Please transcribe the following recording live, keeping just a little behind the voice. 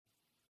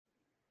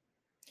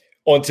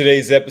On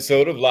today's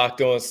episode of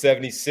Locked On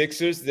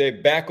 76ers,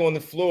 they're back on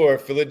the floor,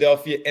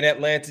 Philadelphia and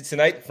Atlanta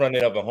tonight, front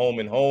end of a home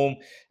and home,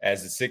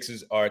 as the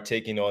Sixers are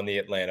taking on the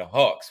Atlanta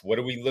Hawks. What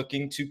are we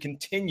looking to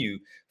continue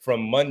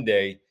from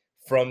Monday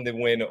from the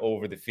win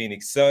over the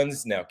Phoenix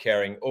Suns, now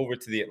carrying over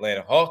to the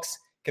Atlanta Hawks?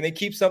 Can they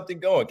keep something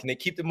going? Can they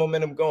keep the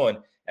momentum going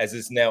as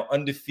this now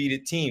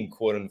undefeated team,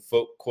 quote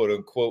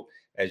unquote,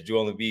 as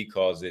Joel Embiid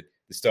calls it,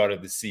 the start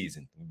of the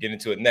season? We'll get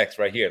into it next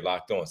right here,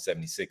 Locked On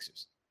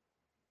 76ers.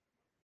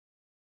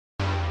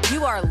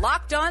 You are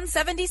Locked On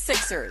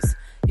 76ers,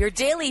 your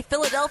daily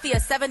Philadelphia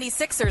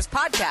 76ers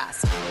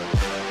podcast.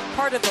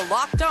 Part of the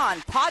Locked On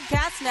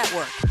Podcast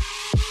Network,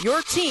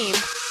 your team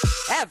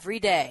every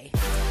day.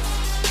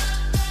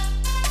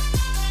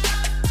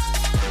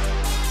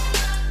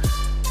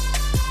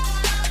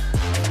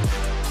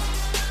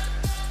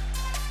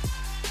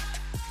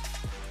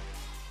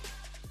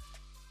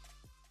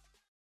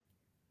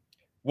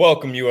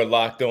 Welcome, you are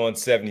Locked On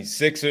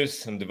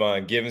 76ers. I'm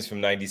Devon Givens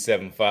from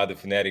 97.5 The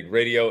Fanatic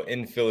Radio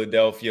in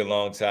Philadelphia,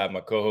 alongside my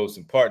co-host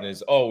and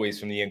partners, always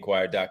from the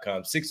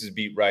Inquirer.com Sixers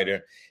beat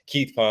writer,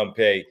 Keith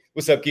Pompey.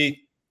 What's up, Keith?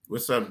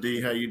 What's up,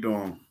 D? How you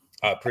doing?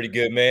 Pretty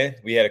good, man.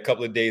 We had a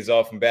couple of days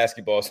off from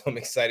basketball, so I'm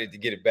excited to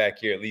get it back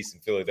here, at least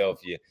in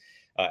Philadelphia,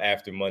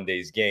 after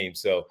Monday's game.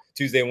 So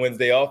Tuesday and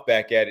Wednesday off,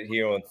 back at it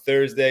here on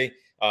Thursday.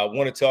 I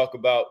want to talk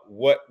about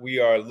what we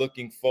are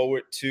looking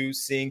forward to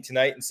seeing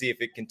tonight and see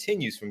if it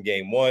continues from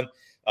game one.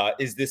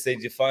 Is this a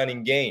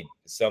defining game?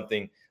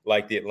 Something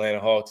like the Atlanta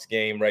Hawks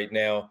game right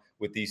now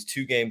with these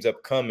two games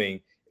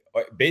upcoming,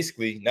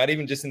 basically not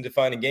even just in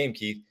defining game,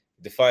 Keith,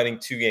 defining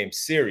two-game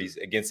series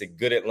against a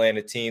good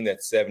Atlanta team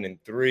that's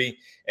 7-3.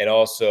 And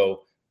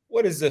also,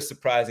 what is a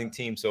surprising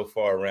team so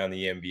far around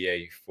the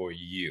NBA for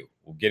you?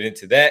 We'll get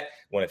into that. I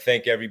want to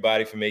thank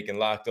everybody for making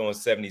Locked On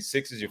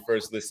 76ers your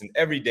first listen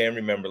every day. And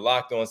remember,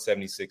 Locked On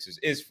 76ers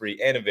is free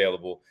and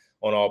available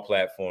on all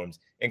platforms,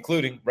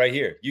 including right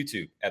here,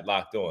 YouTube at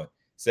Locked On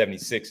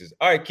 76ers.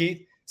 All right,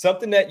 Keith,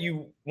 something that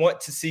you want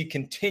to see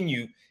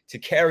continue to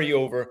carry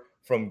over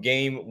from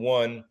game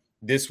one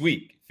this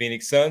week.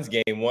 Phoenix Suns,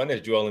 game one, as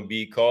Joel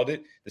Embiid called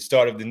it, the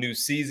start of the new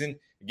season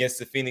against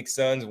the Phoenix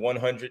Suns,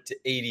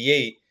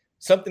 100-88.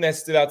 Something that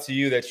stood out to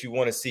you that you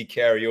want to see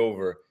carry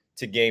over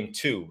to game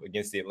two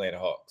against the Atlanta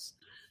Hawks?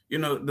 You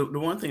know, the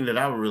one thing that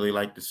I would really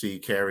like to see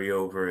carry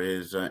over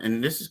is,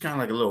 and this is kind of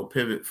like a little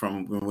pivot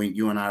from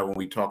when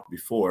we talked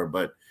before,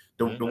 but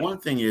the one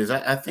thing is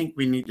I think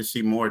we need to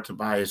see more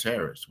Tobias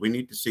Harris. We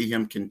need to see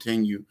him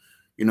continue,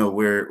 you know,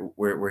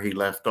 where he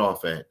left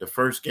off at. The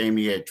first game,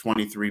 he had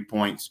 23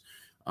 points.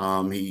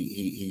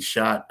 He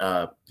shot,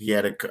 he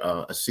had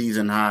a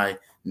season high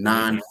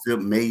 9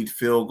 made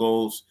field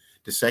goals.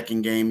 The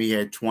second game, he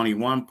had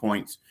 21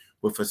 points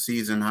with a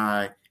season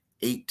high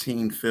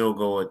 18 field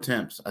goal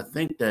attempts. I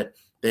think that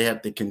they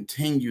have to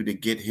continue to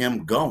get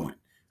him going.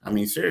 I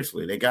mean,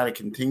 seriously, they got to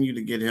continue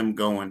to get him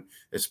going,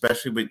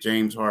 especially with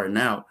James Harden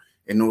out,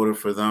 in order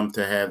for them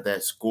to have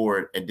that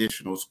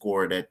additional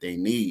score that they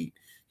need.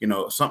 You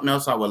know, something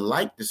else I would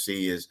like to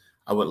see is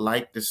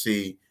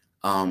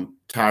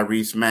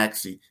Tyrese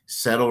Maxey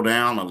settle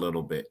down a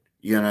little bit,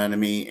 you know what I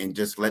mean, and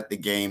just let the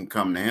game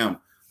come to him.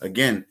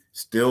 Again,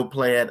 still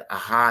play at a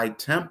high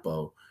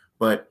tempo,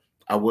 but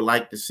I would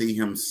like to see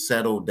him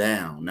settle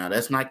down. Now,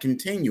 that's not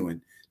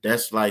continuing.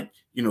 That's like,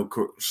 you know,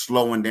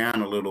 slowing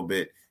down a little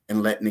bit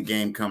and letting the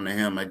game come to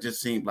him. It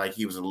just seemed like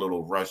he was a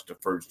little rushed the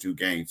first two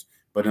games.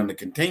 But on the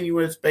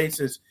continuous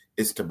basis,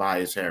 it's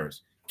Tobias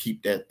Harris.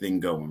 Keep that thing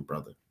going,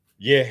 brother.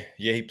 Yeah,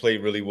 he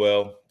played really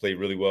well,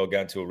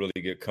 got to a really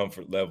good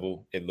comfort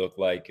level. It looked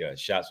like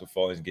shots were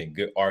falling, getting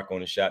good arc on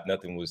the shot.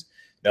 Nothing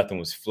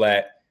was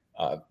flat.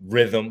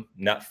 Rhythm,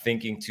 not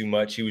thinking too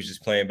much. He was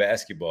just playing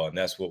basketball, and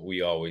that's what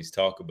we always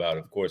talk about,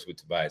 of course, with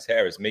Tobias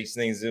Harris. Makes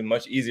things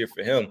much easier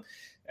for him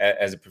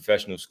as a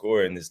professional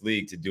scorer in this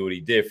league to do what he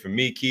did. For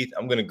me, Keith,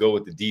 I'm going to go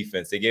with the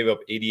defense. They gave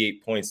up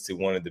 88 points to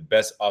one of the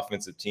best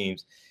offensive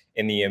teams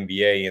in the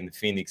NBA and the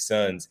Phoenix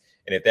Suns.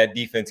 And if that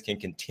defense can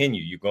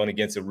continue, you're going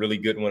against a really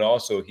good one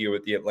also here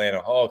with the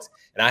Atlanta Hawks.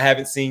 And I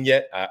haven't seen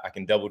yet, I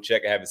can double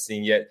check, I haven't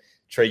seen yet,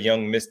 Trae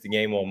Young missed the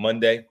game on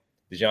Monday.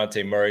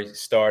 DeJounte Murray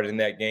started in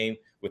that game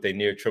with a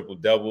near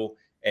triple-double.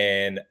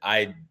 And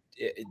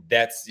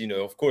that's, you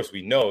know, of course,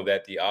 we know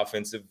that the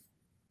offensive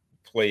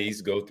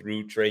plays go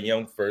through Trae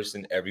Young first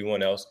and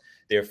everyone else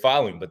they're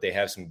following. But they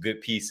have some good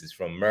pieces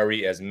from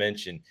Murray, as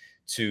mentioned,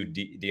 to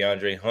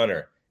DeAndre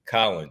Hunter,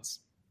 Collins,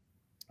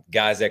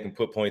 guys that can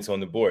put points on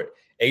the board.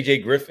 A.J.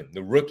 Griffin,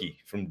 the rookie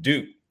from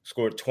Duke,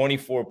 scored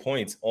 24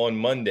 points on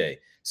Monday.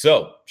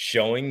 So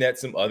showing that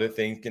some other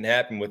things can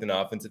happen with an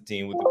offensive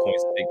team with the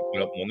points that they can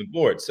put up on the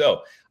board.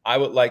 So I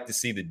would like to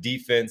see the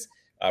defense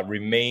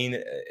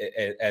remain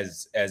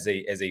as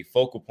a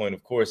focal point,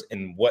 of course,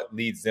 and what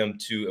leads them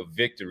to a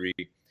victory,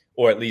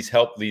 or at least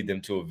help lead them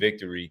to a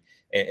victory,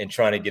 and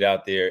trying to get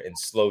out there and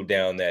slow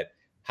down that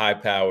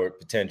high-powered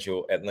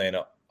potential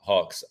Atlanta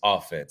Hawks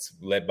offense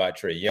led by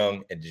Trae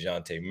Young and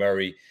DeJounte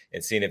Murray,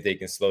 and seeing if they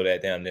can slow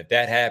that down. And if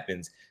that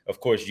happens, of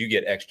course, you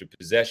get extra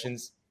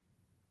possessions.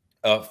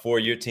 for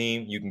your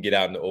team. You can get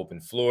out in the open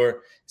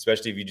floor,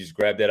 especially if you just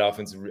grab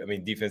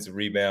that defensive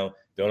rebound.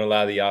 Don't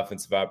allow the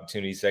offensive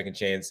opportunity, second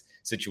chance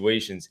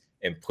situations,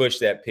 and push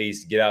that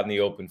pace. Get out in the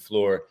open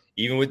floor.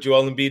 Even with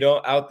Joel Embiid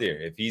out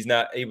there, if he's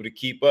not able to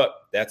keep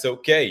up, that's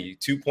okay.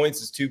 2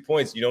 points is 2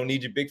 points. You don't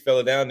need your big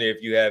fella down there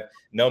if you have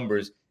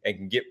numbers and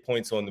can get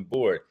points on the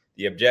board.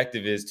 The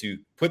objective is to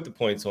put the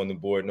points on the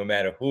board, no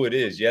matter who it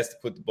is. Yes, to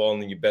put the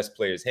ball in your best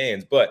player's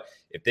hands, but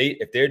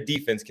if their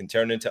defense can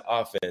turn into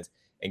offense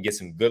and get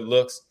some good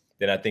looks,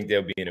 then I think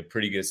they'll be in a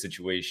pretty good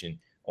situation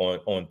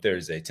on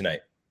Thursday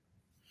tonight.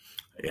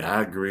 Yeah,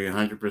 I agree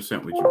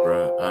 100% with you,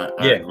 bro.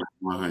 I agree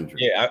 100.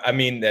 Yeah, I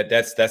mean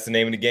that's the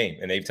name of the game,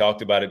 and they've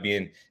talked about it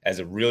being as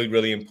a really,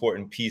 really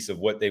important piece of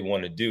what they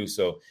want to do.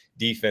 So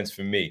defense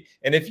for me.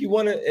 And if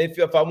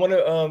I want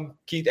to,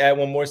 Keith, add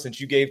one more since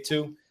you gave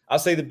two, I'll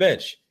say the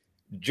bench.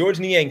 Georges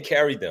Niang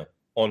carried them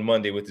on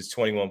Monday with his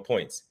 21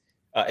 points.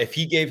 If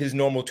he gave his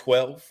normal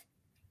 12,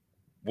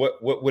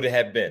 what would it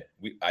have been?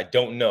 I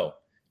don't know.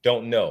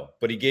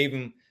 But he gave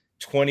him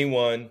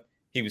 21.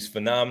 He was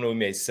phenomenal. He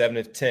made 7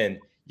 of 10.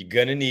 You're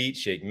going to need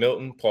Shake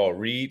Milton. Paul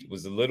Reed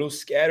was a little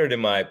scattered, in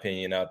my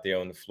opinion, out there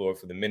on the floor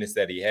for the minutes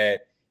that he had.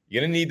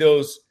 You're going to need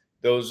those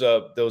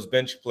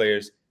bench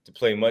players to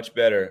play much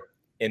better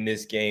in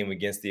this game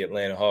against the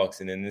Atlanta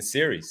Hawks and in this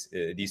series,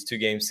 these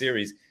 2-game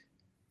series,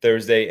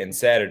 Thursday and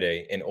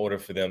Saturday, in order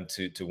for them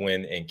to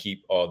win and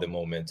keep all the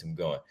momentum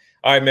going.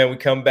 All right, man, we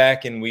come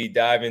back and we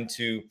dive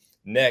into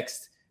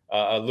next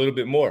a little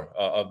bit more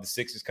of the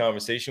Sixers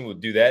conversation. We'll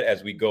do that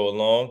as we go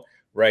along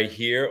right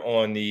here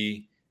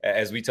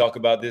as we talk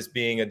about this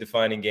being a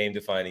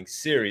defining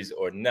series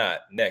or not,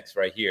 next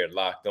right here at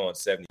Locked On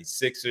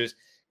 76ers.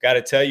 Got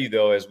to tell you,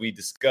 though, as we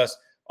discuss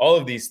all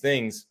of these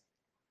things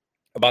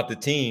about the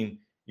team,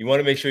 you want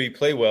to make sure you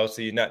play well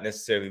so you're not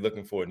necessarily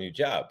looking for a new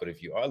job. But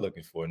if you are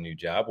looking for a new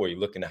job or you're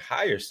looking to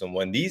hire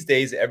someone, these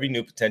days, every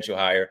new potential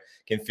hire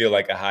can feel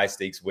like a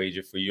high-stakes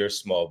wager for your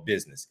small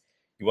business.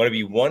 You want to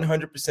be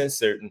 100%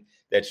 certain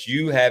that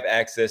you have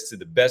access to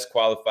the best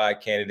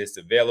qualified candidates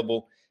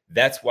available.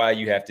 That's why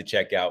you have to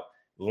check out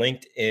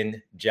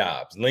LinkedIn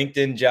Jobs.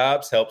 LinkedIn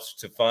Jobs helps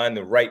to find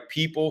the right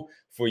people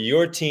for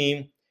your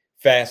team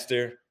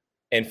faster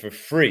and for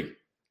free.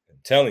 I'm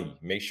telling you,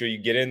 make sure you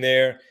get in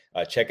there,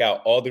 check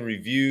out all the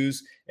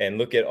reviews and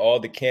look at all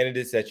the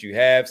candidates that you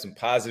have, some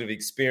positive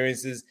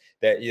experiences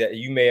that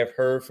you may have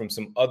heard from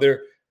some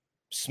other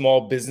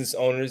small business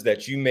owners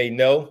that you may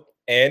know.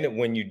 And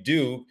when you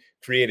do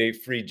create a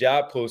free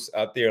job post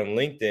out there on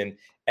LinkedIn,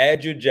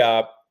 add your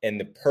job and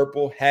the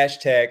purple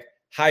hashtag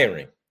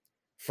hiring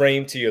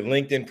frame to your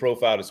LinkedIn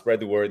profile to spread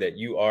the word that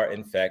you are,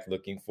 in fact,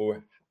 looking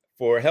for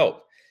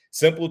help.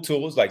 Simple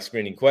tools like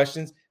screening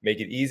questions make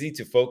it easy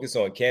to focus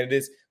on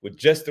candidates with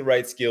just the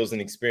right skills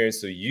and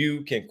experience so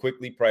you can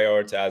quickly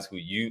prioritize who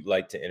you'd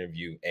like to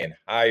interview and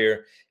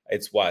hire.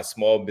 It's why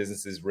small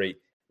businesses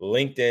rate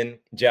LinkedIn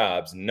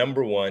Jobs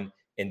 #1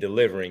 in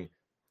delivering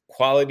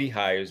quality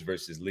hires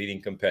versus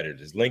leading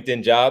competitors.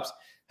 LinkedIn Jobs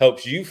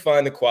helps you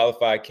find the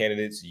qualified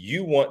candidates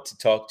you want to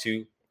talk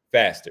to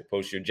faster.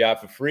 Post your job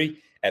for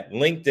free at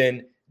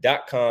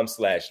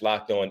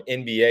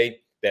linkedin.com/lockedonnba.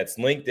 That's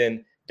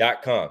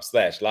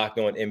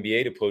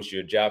linkedin.com/lockedonnba to post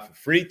your job for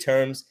free.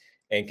 Terms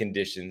and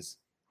conditions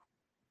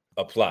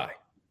apply.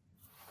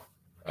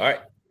 All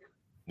right.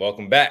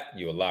 Welcome back.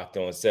 You are Locked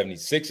On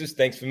 76ers.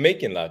 Thanks for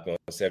making Locked On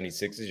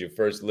 76ers your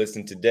first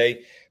listen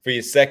today. For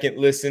your second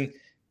listen,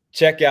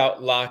 check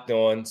out Locked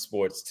On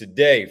Sports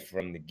Today.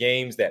 From the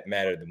games that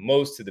matter the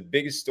most to the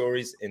biggest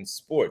stories in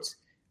sports.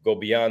 Go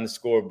beyond the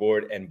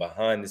scoreboard and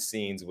behind the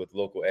scenes with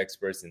local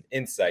experts and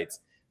insights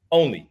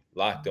only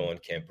Locked On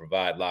can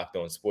provide. Locked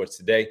On Sports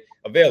Today,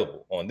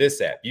 available on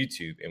this app,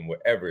 YouTube, and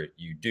wherever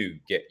you do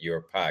get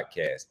your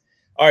podcast.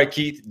 All right,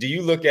 Keith, do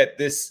you look at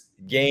this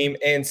game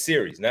and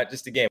series, not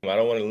just a game? I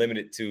don't want to limit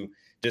it to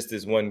just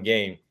this one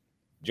game.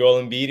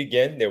 Joel Embiid,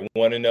 again, they're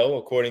 1-0,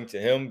 according to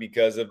him,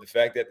 because of the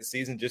fact that the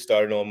season just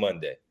started on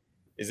Monday.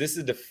 Is this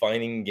a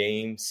defining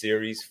game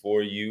series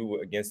for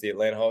you against the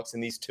Atlanta Hawks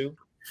in these two?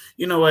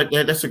 You know what?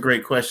 That's a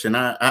great question.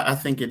 I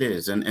think it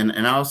is. And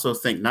I also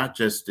think not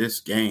just this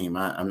game,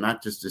 I'm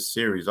not just this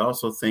series. I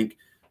also think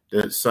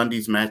the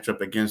Sunday's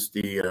matchup against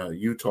the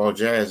Utah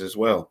Jazz as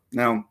well.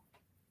 Now,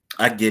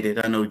 I get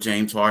it. I know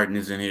James Harden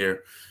is in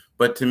here.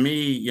 But to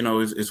me, you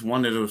know, it's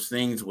one of those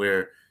things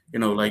where, you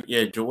know, like,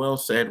 yeah, Joel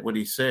said what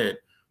he said.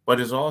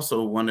 But it's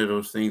also one of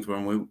those things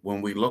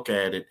when we look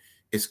at it,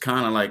 it's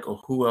kind of like,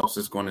 oh, who else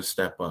is going to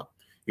step up?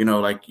 You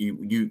know, like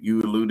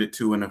you alluded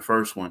to in the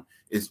first one,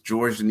 is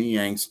Georges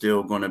Niang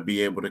still going to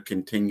be able to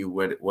continue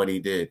what he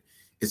did?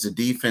 Is the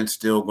defense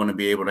still going to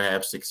be able to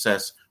have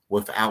success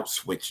without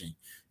switching?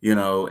 You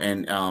know,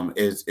 and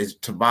is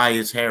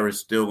Tobias Harris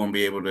still going to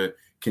be able to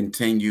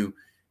continue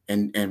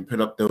and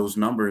put up those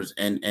numbers?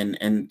 And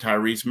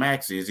Tyrese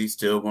Maxey, is he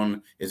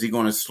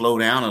going to slow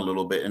down a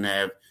little bit and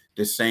have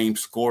the same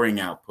scoring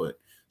output?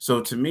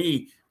 So to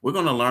me, we're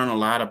going to learn a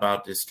lot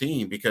about this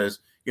team because,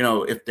 you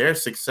know, if they're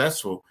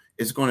successful,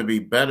 it's going to be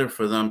better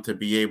for them to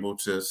be able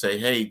to say,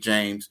 hey,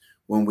 James,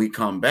 when you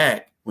come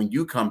back,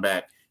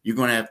 we're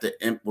going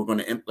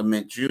to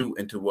implement you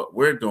into what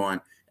we're doing,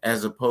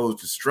 as opposed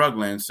to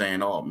struggling and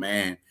saying, oh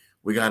man,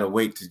 we got to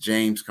wait till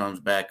James comes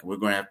back and we're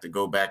going to have to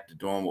go back to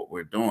doing what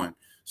we're doing.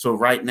 So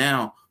right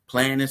now,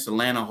 playing this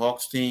Atlanta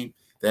Hawks team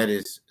that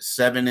is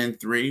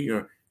 7-3,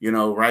 or,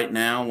 right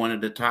now, one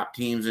of the top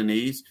teams in the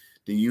East,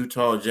 the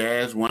Utah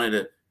Jazz, one of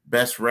the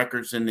best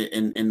records in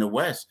the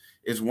West,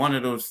 is one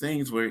of those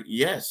things where,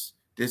 yes,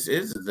 this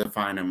is a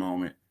defining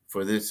moment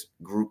for this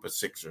group of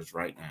Sixers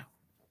right now.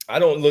 I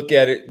don't look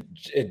at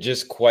it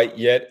just quite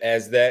yet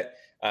as that.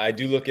 I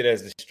do look at it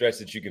as the stretch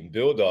that you can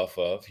build off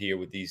of here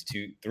with these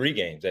 2-3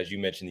 games. As you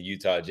mentioned, the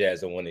Utah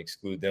Jazz, I want to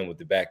exclude them with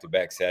the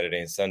back-to-back Saturday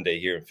and Sunday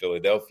here in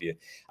Philadelphia.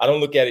 I don't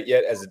look at it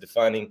yet as a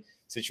defining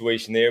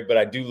situation there, but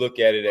I do look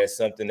at it as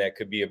something that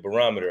could be a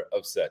barometer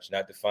of such,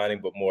 not defining,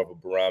 but more of a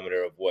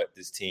barometer of what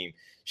this team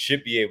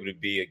should be able to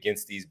be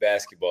against these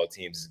basketball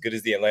teams. As good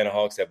as the Atlanta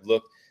Hawks have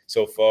looked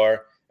so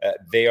far,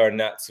 they are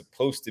not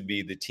supposed to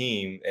be the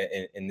team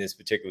in this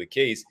particular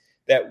case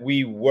that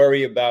we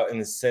worry about in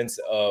the sense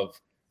of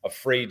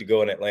afraid to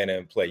go in Atlanta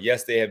and play.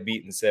 Yes, they have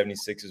beaten the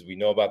 76ers. We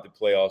know about the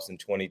playoffs in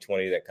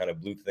 2020 that kind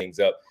of blew things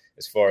up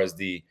as far as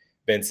the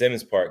Ben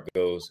Simmons part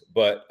goes,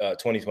 but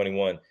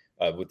 2021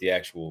 with the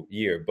actual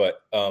year.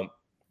 But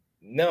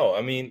no,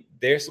 I mean,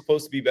 they're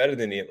supposed to be better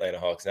than the Atlanta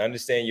Hawks. And I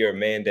understand you're a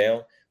man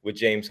down with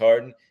James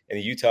Harden and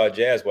the Utah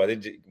Jazz. While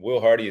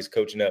Will Hardy is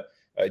coaching up,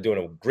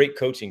 doing a great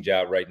coaching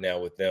job right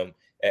now with them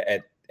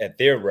at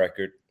their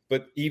record.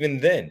 But even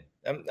then,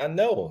 I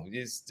know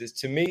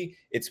to me,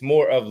 it's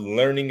more of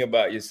learning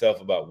about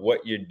yourself, about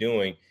what you're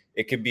doing.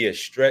 It could be a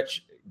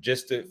stretch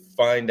just to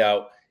find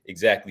out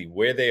exactly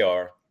where they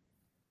are,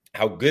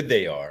 how good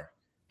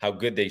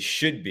they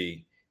should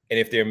be, and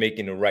if they're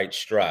making the right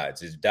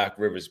strides. Is Doc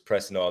Rivers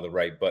pressing all the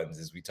right buttons,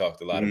 as we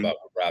talked a lot about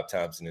with Rob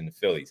Thompson and the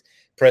Phillies,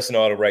 pressing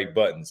all the right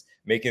buttons,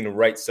 making the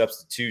right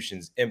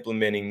substitutions,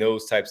 implementing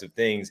those types of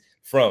things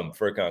from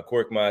Furkan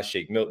Korkmaz,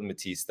 Shake Milton,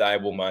 Matisse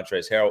Thybulle,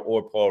 Montrezl Harrell,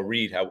 or Paul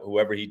Reed,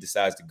 whoever he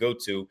decides to go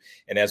to.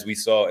 And as we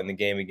saw in the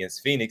game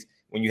against Phoenix,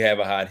 when you have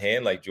a hot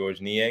hand like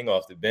George Niang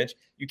off the bench,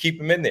 you keep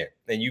him in there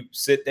and you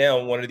sit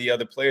down one of the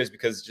other players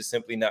because it's just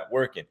simply not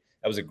working.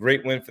 That was a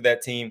great win for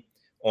that team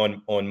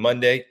on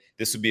Monday.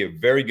 This would be a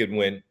very good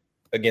win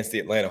against the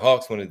Atlanta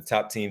Hawks, one of the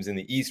top teams in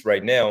the East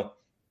right now.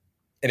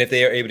 And if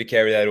they are able to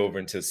carry that over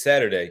until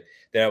Saturday,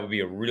 then that would be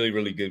a really,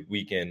 really good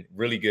weekend,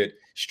 really good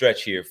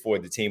stretch here for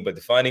the team. But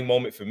defining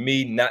moment for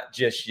me, not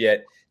just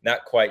yet,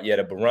 not quite yet.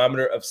 A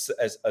barometer of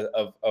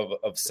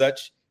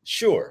such,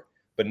 sure,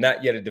 but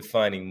not yet a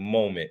defining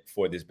moment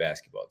for this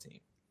basketball team.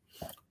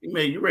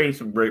 You raised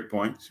some great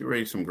points.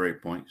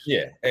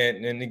 Yeah,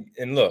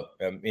 and look,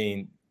 I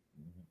mean,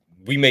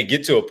 we may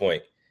get to a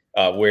point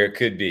where it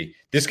could be.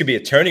 This could be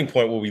a turning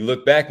point where we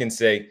look back and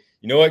say,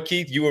 you know what,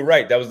 Keith, you were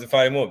right. That was the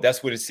defining moment.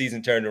 That's where the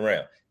season turned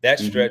around. That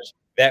stretch,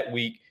 that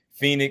week,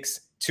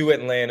 Phoenix to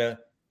Atlanta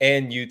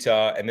and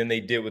Utah, and then they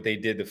did what they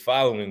did the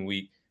following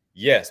week.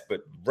 Yes,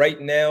 but right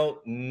now,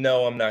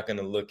 no, I'm not going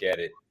to look at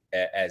it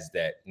as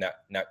that.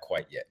 Not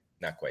quite yet.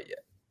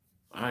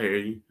 I hear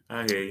you.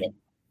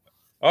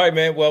 All right,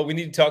 man. Well, we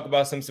need to talk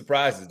about some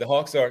surprises. The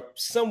Hawks are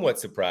somewhat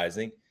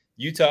surprising.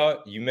 Utah,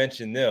 you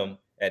mentioned them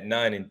at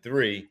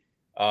 9-3,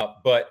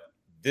 but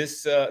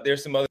there's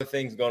some other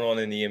things going on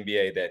in the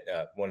NBA that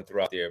I want to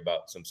throw out there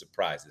about some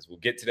surprises. We'll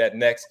get to that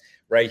next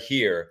right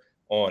here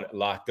on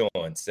Locked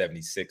On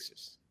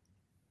 76ers.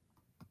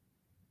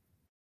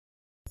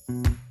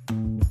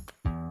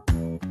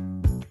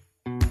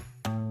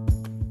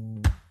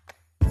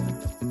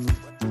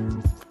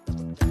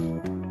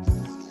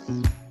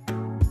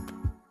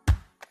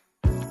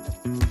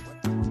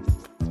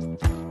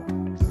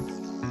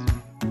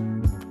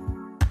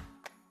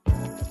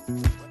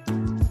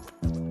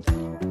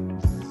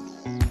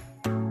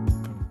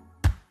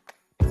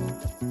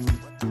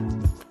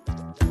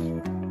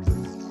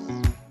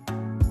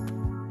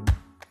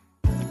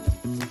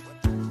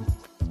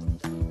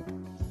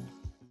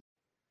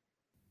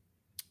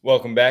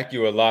 Welcome back.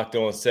 You are Locked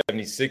On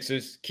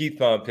 76ers. Keith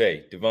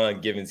Pompey,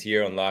 Devon Givens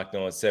here on Locked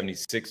On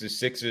 76ers.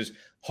 Sixers,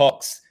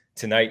 Hawks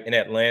tonight in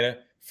Atlanta.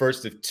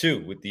 First of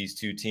two with these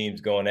two teams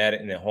going at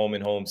it in a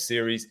home-and-home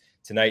series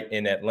tonight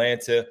in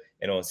Atlanta,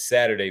 and on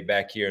Saturday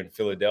back here in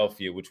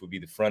Philadelphia, which will be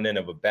the front end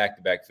of a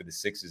back-to-back for the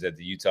Sixers as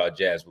the Utah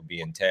Jazz will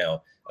be in town,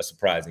 a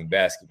surprising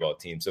basketball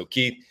team. So,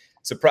 Keith,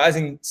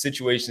 surprising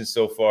situations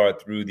so far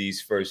through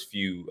these first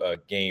few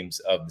games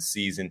of the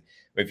season.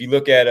 If you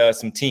look at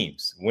some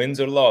teams,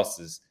 wins or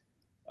losses,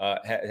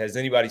 has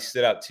anybody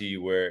stood out to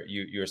you where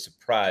you're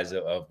surprised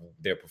of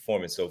their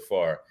performance so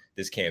far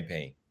this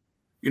campaign?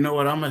 You know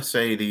what? I'm gonna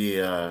say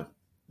the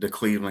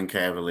Cleveland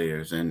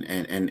Cavaliers, and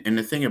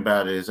the thing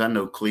about it is, I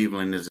know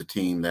Cleveland is a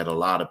team that a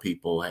lot of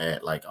people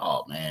had like,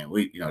 oh man,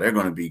 they're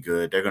going to be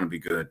good. They're going to be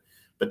good.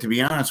 But to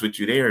be honest with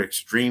you, they're an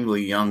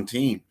extremely young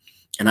team,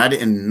 and I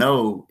didn't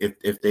know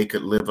if they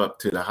could live up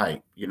to the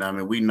hype.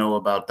 We know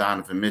about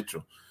Donovan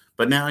Mitchell.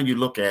 But now you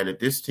look at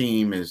it, this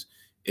team is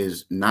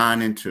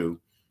 9-2.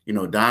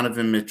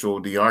 Donovan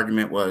Mitchell, the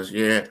argument was,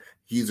 yeah,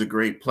 he's a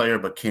great player,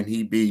 but can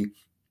he be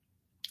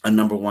a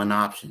number one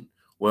option?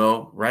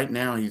 Well, right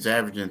now he's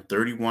averaging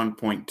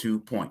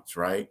 31.2 points,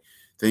 right?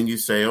 Then you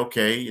say,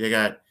 okay, they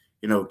got,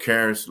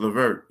 Karis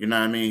LeVert, you know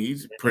what I mean?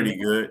 He's pretty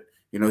good.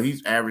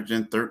 He's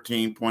averaging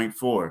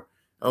 13.4.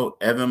 Oh,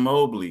 Evan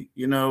Mobley,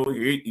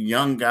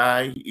 young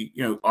guy,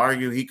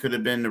 argue he could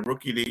have been the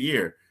rookie of the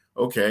year.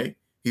 Okay,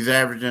 he's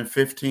averaging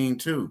 15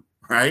 too,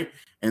 right?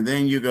 And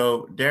then you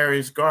go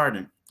Darius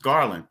Garland.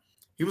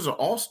 He was an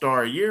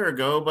all-star a year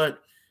ago, but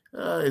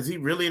is he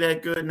really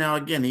that good? Now,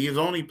 again, he has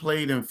only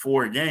played in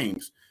 4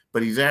 games,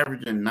 but he's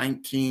averaging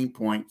 19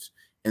 points.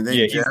 And then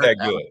he's that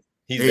good.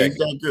 He's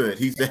that good.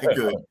 He's that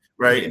good,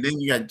 right? Yeah. And then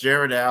you got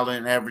Jared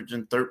Allen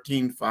averaging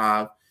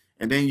 13.5.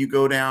 And then you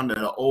go down to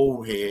the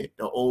old head,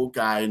 the old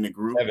guy in the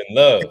group.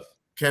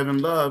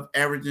 Kevin Love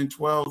averaging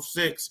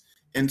 12.6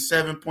 and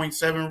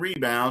 7.7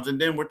 rebounds.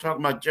 And then we're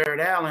talking about Jared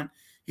Allen.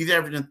 He's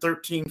averaging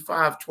 13.5,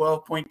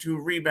 12.2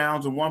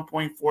 rebounds and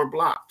 1.4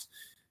 blocks.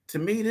 To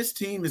me, this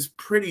team is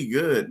pretty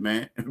good,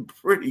 man.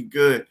 Pretty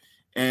good.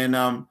 And,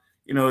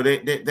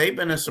 they've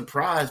been a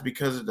surprise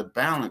because of the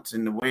balance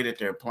in the way that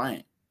they're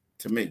playing,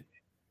 to me.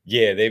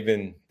 Yeah, they've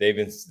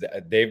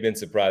been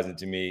surprising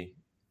to me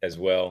as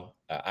well.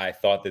 I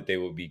thought that they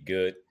would be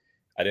good.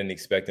 I didn't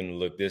expect them to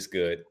look this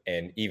good,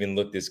 and even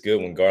look this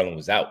good when Garland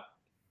was out.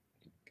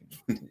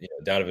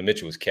 Donovan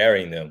Mitchell was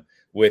carrying them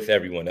with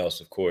everyone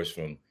else, of course,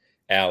 from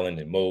Allen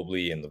and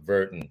Mobley and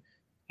LeVert, and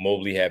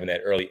Mobley having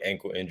that early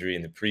ankle injury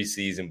in the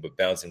preseason, but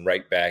bouncing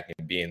right back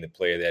and being the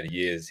player that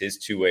he is. His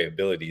two-way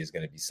ability is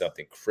going to be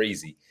something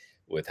crazy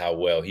with how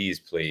well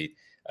he's played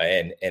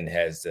and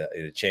has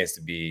a chance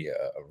to be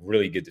a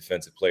really good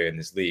defensive player in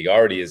this league.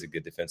 Already is a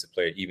good defensive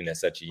player, even at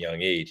such a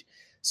young age.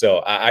 So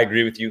I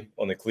agree with you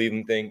on the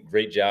Cleveland thing.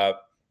 Great job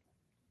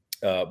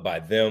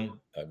by them.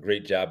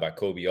 Great job by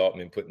Kobe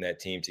Altman putting that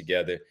team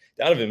together.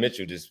 Donovan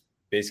Mitchell just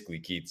basically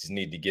just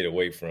need to get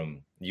away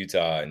from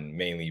Utah and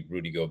mainly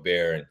Rudy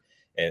Gobert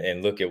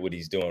and look at what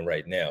he's doing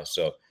right now.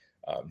 So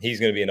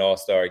he's going to be an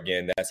all-star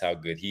again. That's how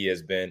good he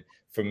has been.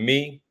 For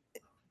me,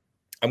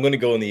 I'm going to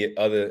go in the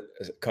other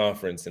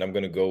conference, and I'm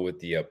going to go with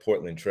the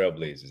Portland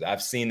Trailblazers.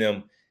 I've seen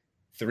them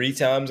 3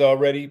 times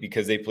already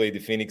because they played the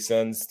Phoenix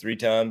Suns 3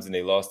 times and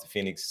they lost to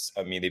Phoenix.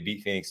 They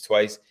beat Phoenix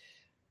twice.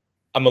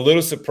 I'm a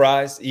little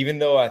surprised, even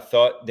though I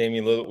thought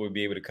Damian Lillard would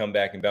be able to come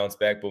back and bounce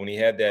back. But when he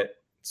had that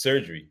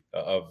surgery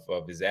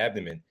of his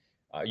abdomen,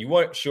 you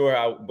weren't sure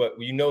how, but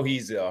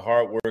he's a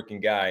hardworking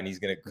guy and he's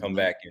going to come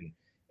back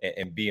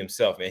and be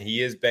himself. And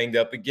he is banged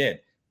up again.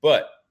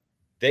 But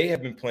they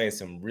have been playing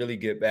some really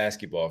good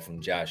basketball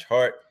from Josh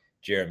Hart,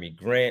 Jeremy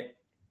Grant,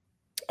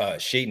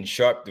 Shaedon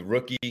Sharpe, the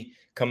rookie,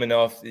 coming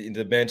off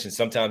the bench and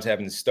sometimes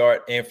having to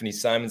start. Anthony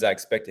Simons, I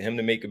expected him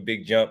to make a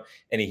big jump,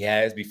 and he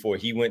has before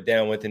he went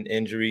down with an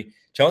injury.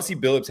 Chauncey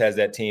Billups has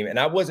that team, and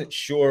I wasn't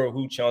sure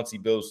who Chauncey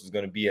Billups was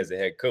going to be as a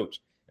head coach.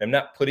 I'm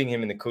not putting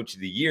him in the Coach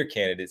of the Year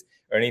candidates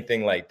or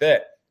anything like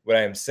that. What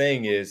I am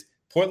saying is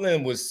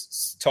Portland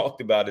was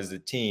talked about as a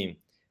team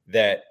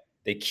that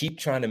they keep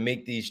trying to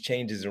make these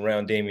changes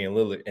around Damian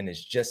Lillard, and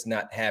it's just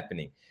not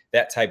happening,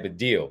 that type of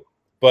deal.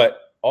 But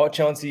all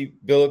Chauncey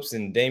Billups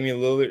and Damian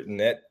Lillard and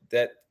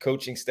that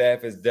coaching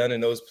staff has done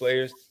in those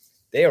players,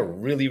 they are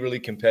really, really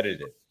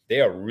competitive. They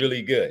are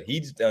really good.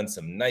 He's done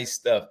some nice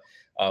stuff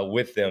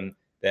with them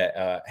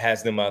that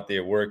has them out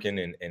there working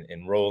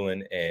and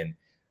rolling. And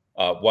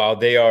while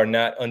they are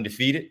not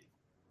undefeated,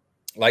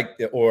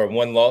 or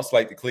one loss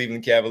like the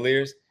Cleveland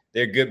Cavaliers,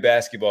 they're a good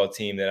basketball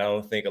team that I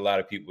don't think a lot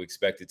of people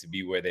expected to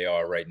be where they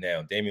are right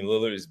now. Damian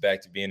Lillard is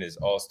back to being his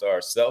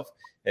all-star self,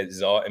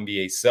 his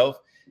all-NBA self.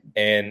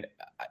 And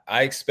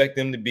I expect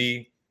them to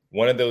be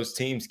one of those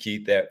teams,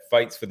 Keith, that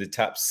fights for the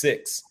top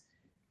 6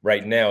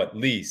 right now, at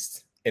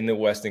least in the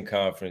Western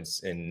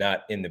Conference and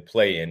not in the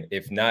play-in.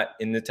 If not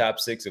in the top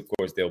 6, of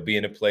course, they'll be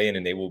in the play-in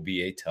and they will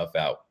be a tough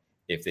out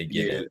if they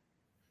get in.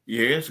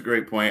 Yeah, that's a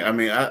great point.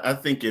 I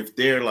think if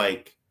they're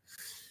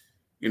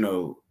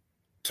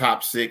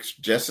top 6,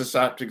 just the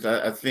top 6,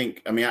 I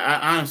think, I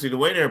honestly, the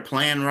way they're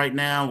playing right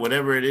now,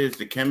 whatever it is,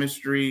 the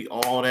chemistry,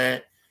 all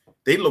that,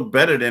 they look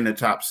better than the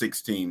top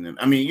 6 team.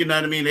 You know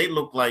what I mean? They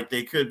look like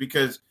they could,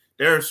 because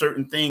there are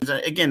certain things,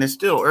 again, it's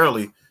still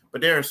early, but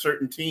there are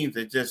certain teams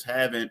that just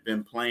haven't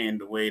been playing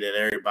the way that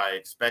everybody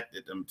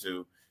expected them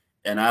to.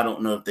 And I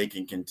don't know if they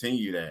can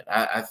continue that.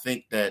 I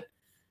think that,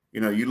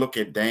 you look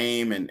at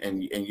Dame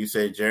and you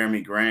say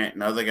Jeremy Grant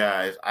and other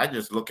guys, I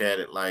just look at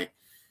it like,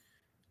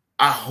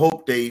 I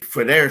hope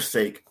for their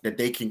sake, that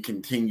they can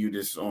continue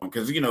this on.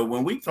 Because,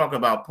 when we talk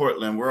about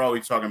Portland, we're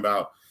always talking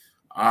about,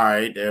 all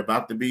right, they're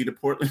about to be the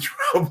Portland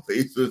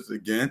Trailblazers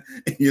again.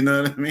 You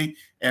know what I mean?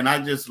 And I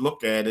just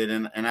look at it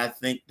and I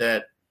think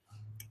that,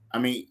 I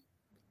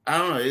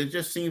don't know. It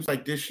just seems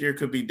like this year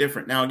could be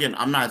different. Now, again,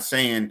 I'm not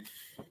saying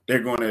they're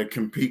going to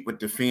compete with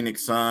the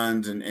Phoenix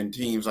Suns and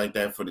teams like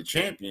that for the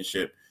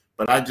championship,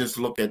 but I just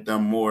look at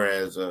them more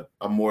as a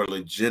more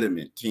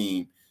legitimate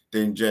team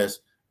than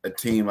just a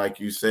team, like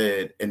you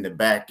said, in the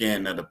back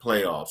end of the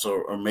playoffs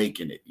or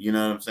making it. You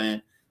know what I'm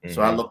saying? Mm-hmm.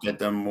 So I look at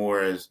them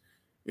more as,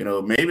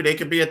 maybe they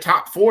could be a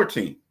top 4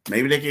 team.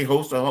 Maybe they can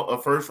host a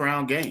first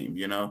round game.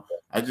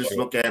 I just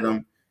look at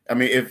them I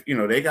mean, if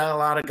they got a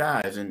lot of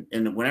guys,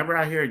 and whenever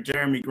I hear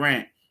Jeremy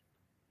Grant,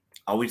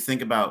 I always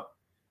think about,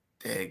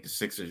 dang, the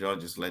Sixers, y'all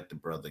just let the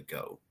brother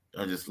go.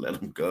 Y'all just let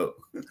him go.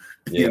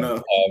 Yeah.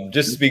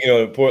 Just speaking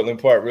on the Portland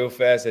part real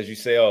fast, as you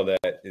say all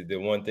that, the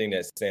one thing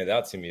that stands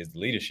out to me is the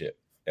leadership.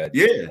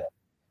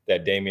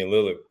 That Damian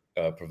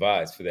Lillard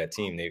provides for that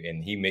team,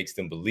 and he makes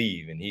them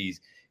believe, and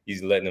he's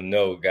letting them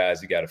know,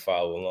 guys, you got to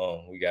follow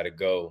along. We got to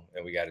go,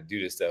 and we got to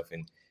do this stuff.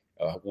 And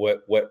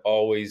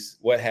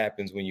what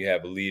happens when you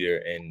have a leader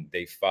and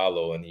they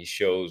follow, and he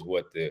shows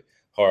what the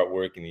hard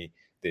work and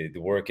the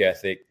work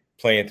ethic,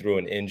 playing through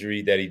an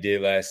injury that he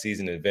did last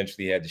season, and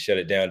eventually had to shut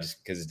it down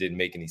just because it didn't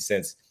make any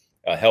sense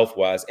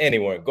health-wise, and they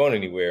weren't going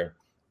anywhere.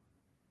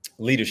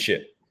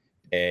 Leadership.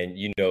 And,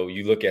 you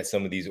look at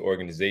some of these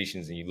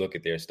organizations and you look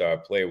at their star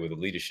player with a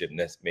leadership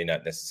may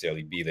not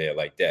necessarily be there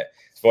like that.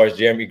 As far as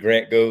Jeremy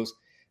Grant goes,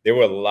 there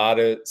were a lot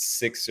of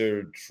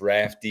Sixer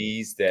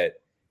draftees that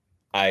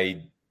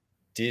I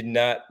did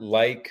not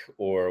like,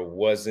 or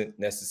wasn't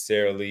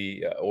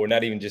necessarily, or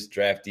not even just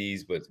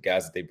draftees, but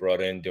guys that they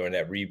brought in during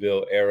that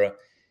rebuild era.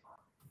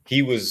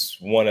 He was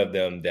one of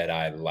them that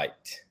I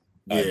liked.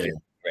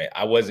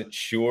 I wasn't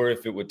sure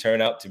if it would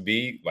turn out to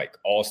be like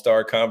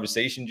all-star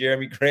conversation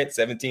Jeremy Grant,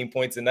 17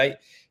 points a night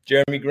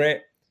Jeremy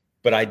Grant.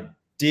 But I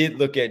did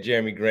look at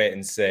Jeremy Grant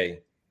and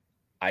say,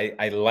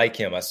 I like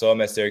him. I saw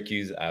him at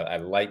Syracuse. I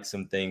like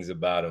some things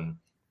about him.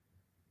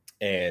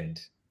 And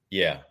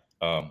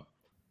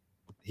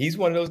he's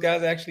one of those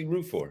guys I actually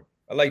root for.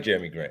 I like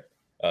Jeremy Grant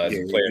as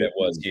a player that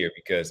was here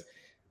because,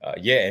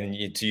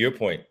 and to your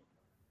point,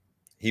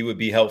 he would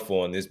be helpful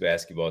on this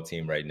basketball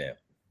team right now.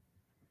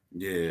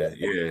 Yeah.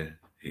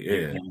 He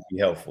would be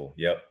helpful.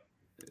 Yep.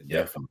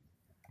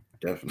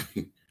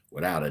 Definitely.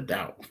 Without a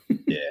doubt.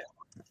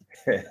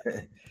 Yeah.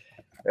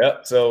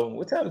 Yep. So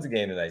what time is the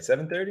game tonight?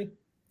 7:30?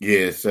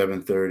 Yeah,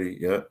 7:30.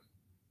 Yep.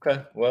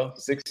 Okay. Well,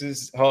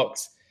 Sixers,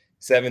 Hawks,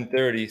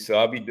 7:30. So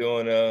I'll be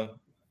doing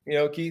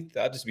Keith,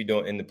 I'll just be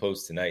doing in the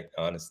post tonight,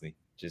 honestly.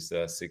 Just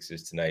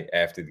Sixers tonight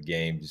after the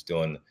game, just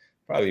doing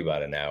probably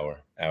about an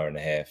hour and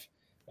a half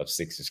of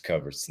Sixers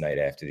coverage tonight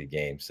after the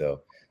game.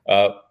 So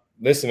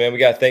listen, man, we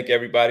got to thank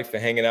everybody for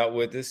hanging out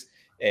with us.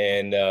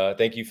 And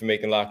thank you for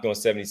making Locked On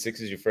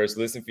 76ers your first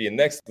listen. For your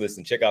next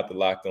listen, check out the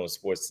Locked On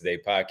Sports Today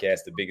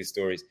podcast, the biggest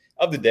stories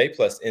of the day,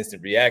 plus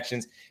instant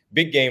reactions,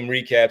 big game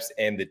recaps,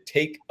 and the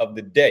take of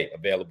the day,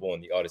 available on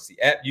the Odyssey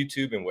app,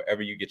 YouTube, and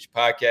wherever you get your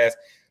podcast.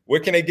 Where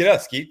can they get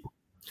us, Keith?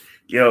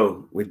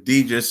 Yo, what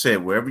D just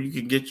said, wherever you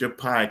can get your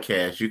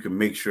podcast, you can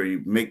make sure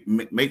you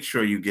make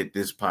sure you get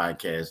this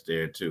podcast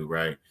there too,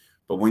 right?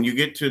 But when you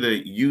get to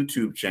the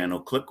YouTube channel,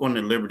 click on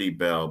the Liberty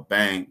Bell,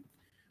 bang,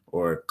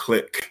 or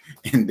click,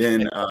 and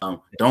then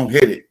don't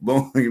hit it.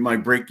 Boom, you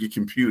might break your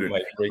computer.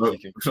 Right?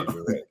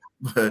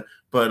 But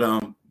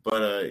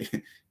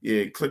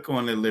click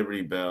on the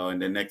Liberty Bell,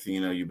 and the next thing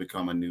you know, you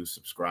become a new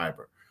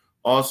subscriber.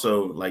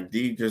 Also, like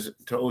D just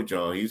told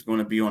y'all, he's going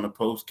to be on a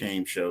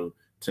post-game show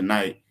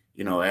tonight,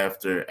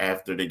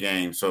 after the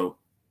game. So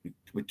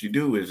what you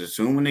do is, as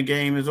soon when the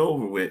game is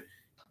over with,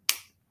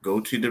 go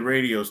to the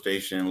radio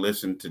station and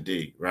listen to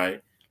D,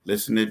 right?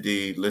 Listen to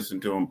D, listen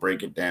to him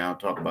break it down,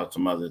 talk about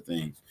some other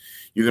things.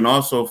 You can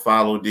also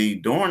follow D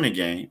during the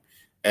game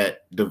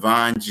at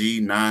Divine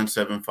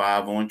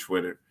G975 on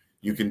Twitter.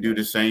 You can do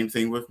the same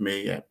thing with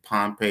me at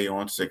Pompey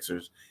on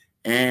Sixers.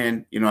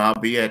 And, I'll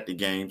be at the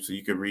game, so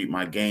you can read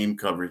my game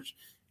coverage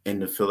in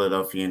the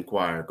Philadelphia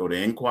Inquirer. Go to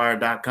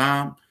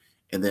inquirer.com.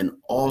 And then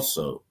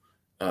also,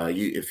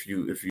 if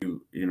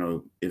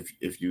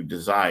you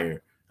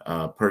desire,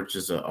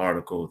 purchase an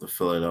article with the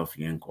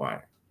Philadelphia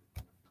Inquirer.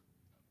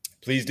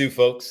 Please do,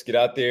 folks. Get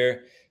out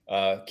there,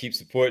 keep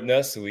supporting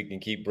us so we can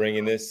keep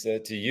bringing this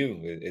to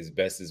you as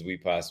best as we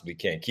possibly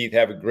can. Keith,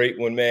 have a great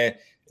one, man.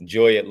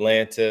 Enjoy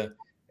Atlanta,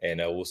 and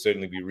we'll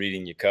certainly be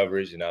reading your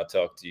coverage, and I'll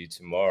talk to you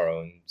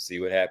tomorrow and see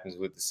what happens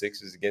with the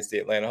Sixers against the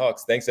Atlanta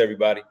Hawks. Thanks,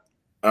 everybody.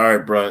 All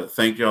right, bro.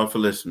 Thank y'all for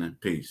listening.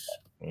 Peace.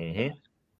 Mm-hmm.